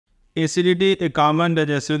Acidity, a common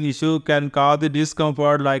digestive issue, can cause the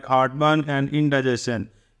discomfort like heartburn and indigestion.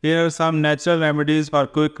 Here are some natural remedies for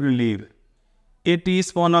quick relief. A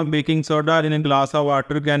teaspoon of baking soda in a glass of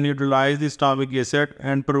water can neutralize the stomach acid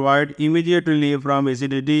and provide immediate relief from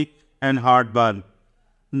acidity and heartburn.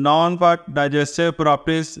 Known for digestive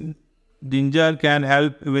properties, ginger can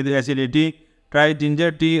help with acidity. Try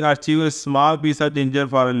ginger tea or chew a small piece of ginger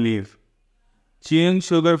for relief. Chewing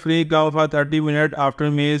sugar-free gum for 30 minutes after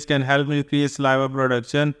meals can help increase saliva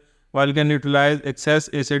production, while can neutralize excess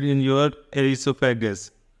acid in your esophagus.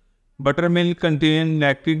 Buttermilk contains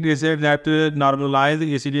lactic acid that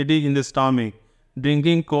normalizes acidity in the stomach.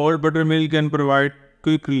 Drinking cold buttermilk can provide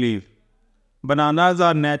quick relief. Bananas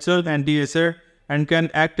are natural anti-acid and can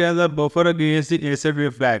act as a buffer against the acid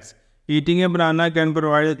reflux. Eating a banana can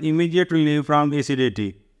provide immediate relief from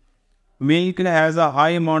acidity. Milk has a high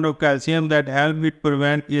amount of calcium that helps it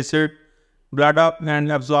prevent acid buildup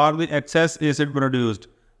and absorb the excess acid produced,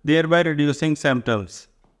 thereby reducing symptoms.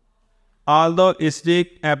 Although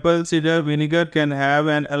acidic apple cider vinegar can have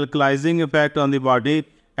an alkalizing effect on the body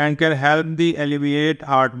and can help the alleviate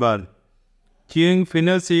heartburn. Chewing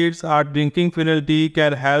fennel seeds or drinking fennel tea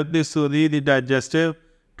can help to soothe the digestive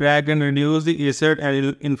tract and reduce the acid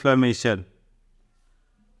and inflammation.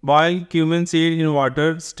 Boil cumin seed in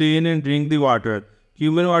water, strain and drink the water.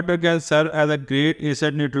 Cumin water can serve as a great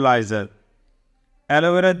acid neutralizer.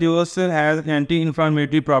 Aloe vera juice has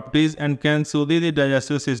anti-inflammatory properties and can soothe the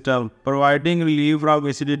digestive system, providing relief from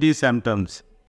acidity symptoms.